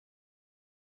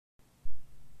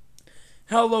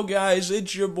Hello guys,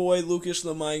 it's your boy Lucas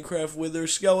the Minecraft Wither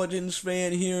Skeletons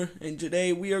fan here, and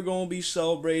today we are going to be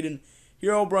celebrating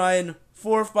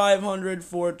herobrine4500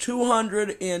 for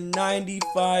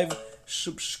 295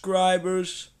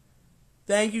 subscribers.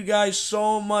 Thank you guys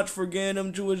so much for getting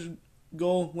him to his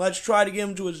goal. Let's try to get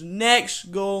him to his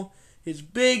next goal, his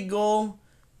big goal,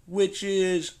 which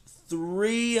is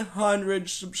 300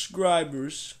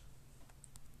 subscribers.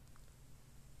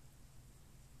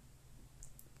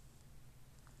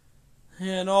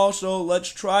 And also, let's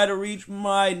try to reach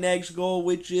my next goal,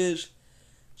 which is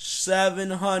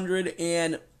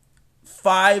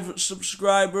 705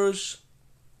 subscribers.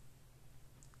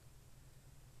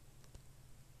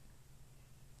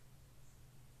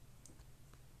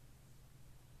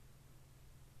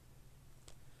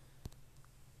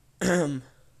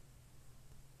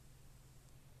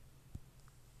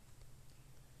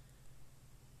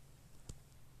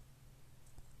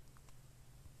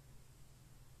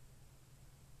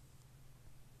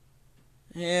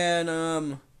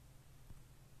 And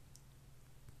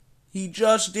he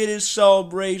just did his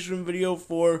celebration video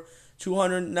for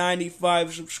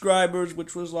 295 subscribers,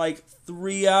 which was like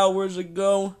 3 hours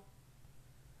ago.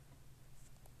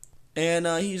 And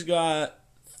he's got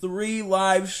 3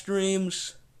 live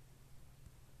streams.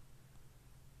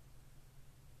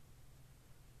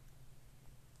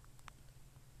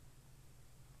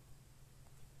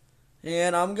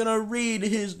 And I'm gonna read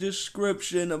his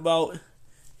description about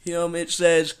him. It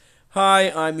says, "Hi,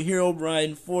 I'm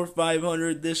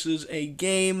herobrine4500. This is a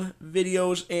game,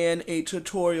 videos, and a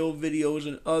tutorial videos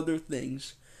and other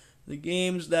things. The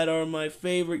games that are my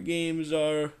favorite games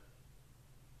are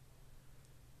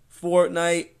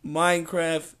Fortnite,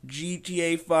 Minecraft,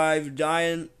 GTA 5,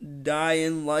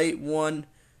 Dying Light 1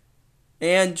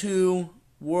 and 2,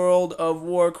 World of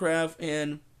Warcraft,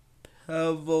 and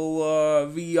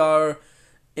Pavlova VR,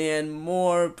 and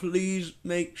more. Please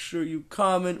make sure you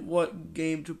comment what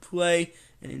game to play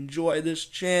and enjoy this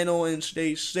channel and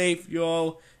stay safe,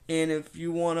 y'all. And if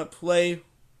you want to play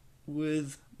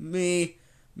with me,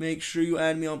 make sure you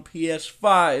add me on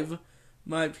PS5.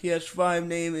 My PS5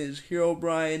 name is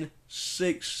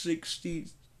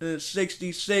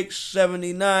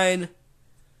herobrine6679.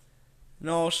 And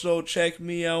also check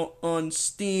me out on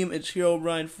Steam. It's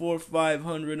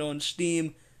herobrine4500 on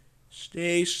Steam.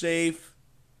 Stay safe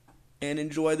and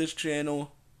enjoy this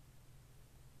channel."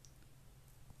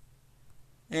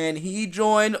 And he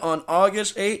joined on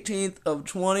August 18th of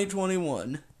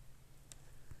 2021.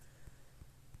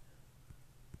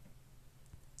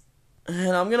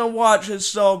 And I'm gonna watch his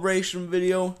celebration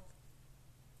video.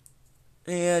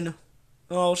 And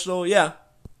also, yeah.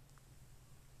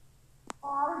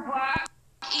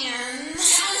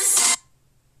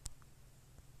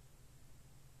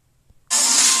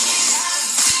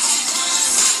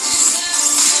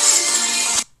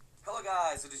 Hello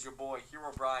guys, it is your boy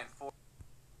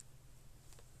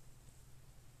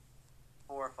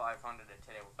herobrine4500, and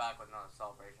today we're back with another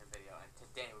celebration video, and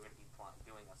today we're going to be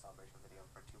doing a celebration video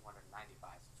for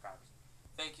 295 subscribers.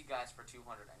 Thank you guys for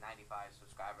 295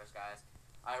 subscribers, guys.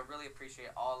 I really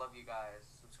appreciate all of you guys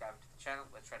subscribing to the channel.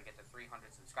 Let's try to get to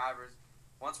 300 subscribers.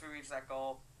 Once we reach that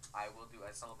goal, I will do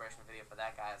a celebration video for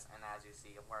that, guys. And as you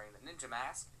see, I'm wearing the ninja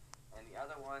mask, and the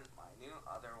other one, my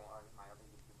other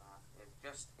YouTube mask, it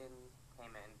just came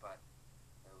in, but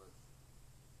it was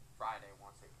Friday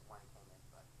when it came in.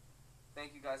 But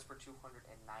thank you guys for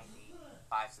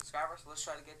 295 subscribers. Let's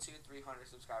try to get to 300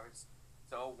 subscribers.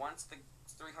 So once I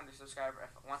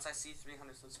see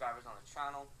 300 subscribers on the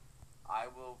channel, I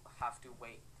will have to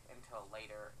wait until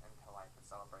later until I can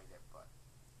celebrate it. But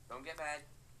don't get mad.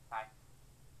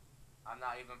 I'm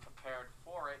not even prepared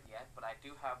for it yet, but I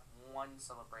do have one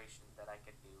celebration that I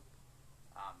could do.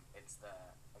 I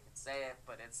can say it,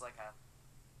 but it's like the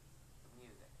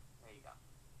music. There you go.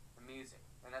 The music.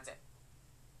 And that's it.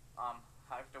 I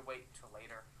have to wait till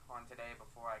later on today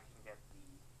before I can get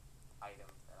the item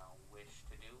that I wish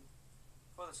to do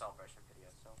for the celebration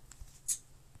video.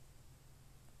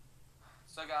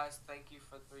 So guys, thank you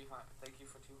for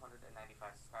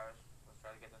 295 subscribers. Let's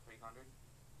try to get to 300.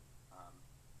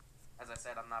 As I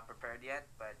said, I'm not prepared yet,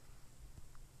 but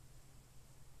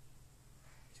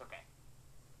it's okay.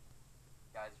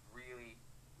 Guys, really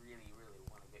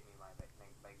want to get me my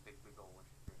big goal,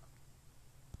 which is 300.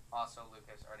 Also,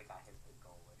 Lucas already got his big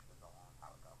goal, which was a long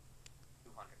time ago.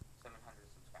 700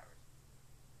 subscribers.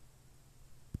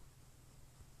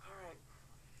 Alright.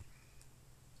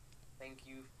 Thank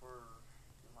you for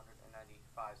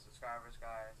 295 subscribers,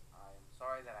 guys. I'm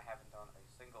sorry that I haven't done a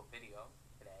single video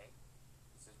today.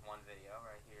 This is one video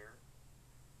right here.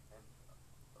 And,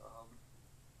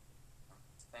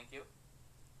 thank you.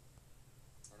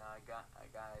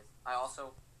 guys, I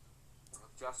also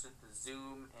adjusted the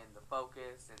zoom and the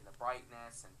focus and the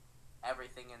brightness and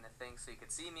everything in the thing so you can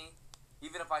see me.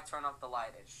 Even if I turn off the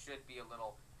light, it should be a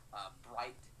little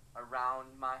bright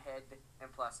around my head,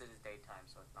 and plus it is daytime,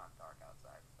 so it's not dark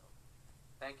outside. So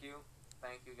thank you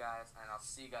guys, and I'll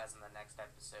see you guys in the next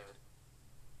episode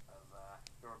of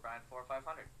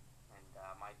herobrine4500, and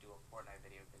might do a Fortnite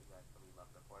video because you guys really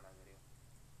love the Fortnite video.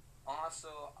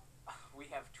 Also, we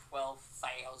have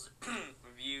 12,000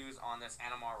 views on this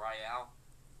Animal Royale.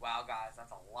 Wow, guys,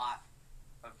 that's a lot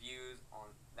of views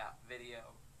on that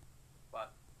video.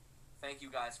 But thank you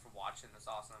guys for watching this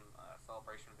awesome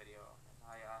celebration video.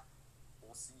 And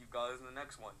we'll see you guys in the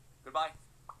next one. Goodbye.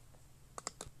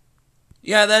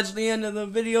 Yeah, that's the end of the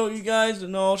video, you guys.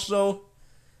 And also,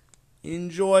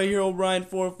 enjoy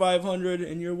herobrine4500.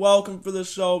 And you're welcome for the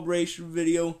celebration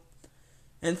video.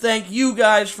 And thank you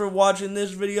guys for watching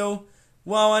this video.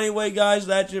 Well, anyway, guys,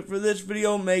 that's it for this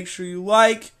video. Make sure you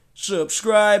like,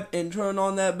 subscribe, and turn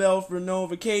on that bell for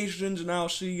notifications. And I'll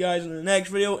see you guys in the next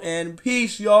video. And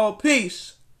peace, y'all.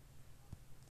 Peace.